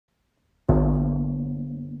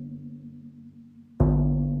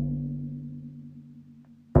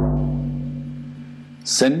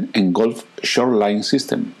Zen and Golf Shoreline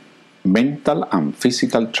System, Mental and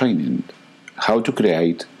Physical Training, How to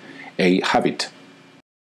Create a Habit.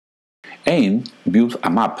 Aim build a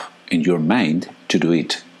map in your mind to do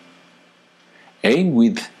it. Aim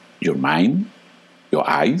with your mind, your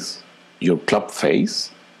eyes, your club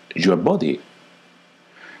face, your body.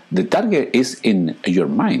 The target is in your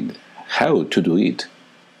mind, how to do it.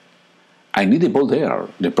 I need a ball there,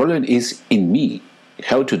 the problem is in me,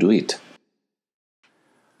 how to do it.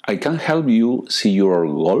 I can help you see your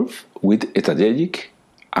golf with strategic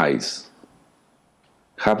eyes.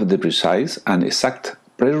 Have the precise and exact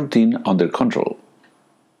pre-routine under control.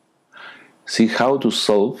 See how to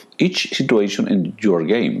solve each situation in your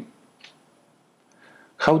game.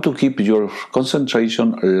 How to keep your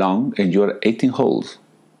concentration long in your 18 holes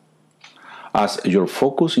as your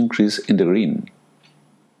focus increases in the green.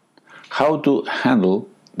 How to handle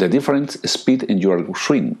the different speed in your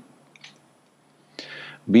swing.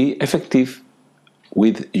 Be effective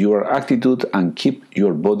with your attitude and keep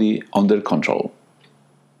your body under control.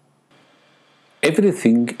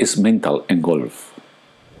 Everything is mental in golf.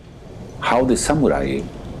 How the samurai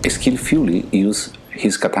skillfully uses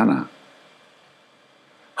his katana.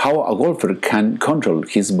 How a golfer can control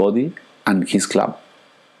his body and his club.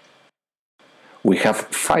 We have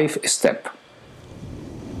 5 steps.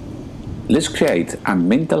 Let's create a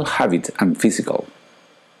mental habit and physical.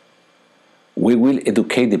 We will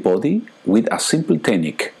educate the body with a simple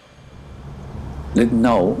technique. Let's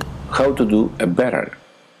know how to do it better.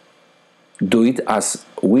 Do it as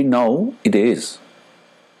we know it is.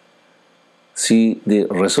 See the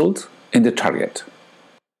result in the target.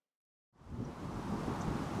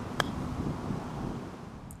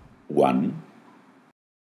 1,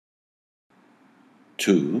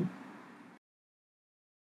 2,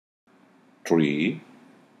 3,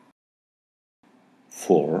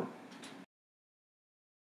 4,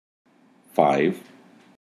 5,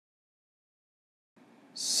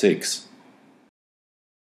 6,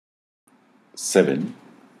 7,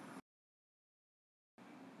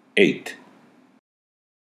 8,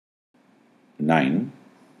 9,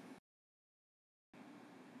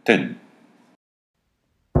 10.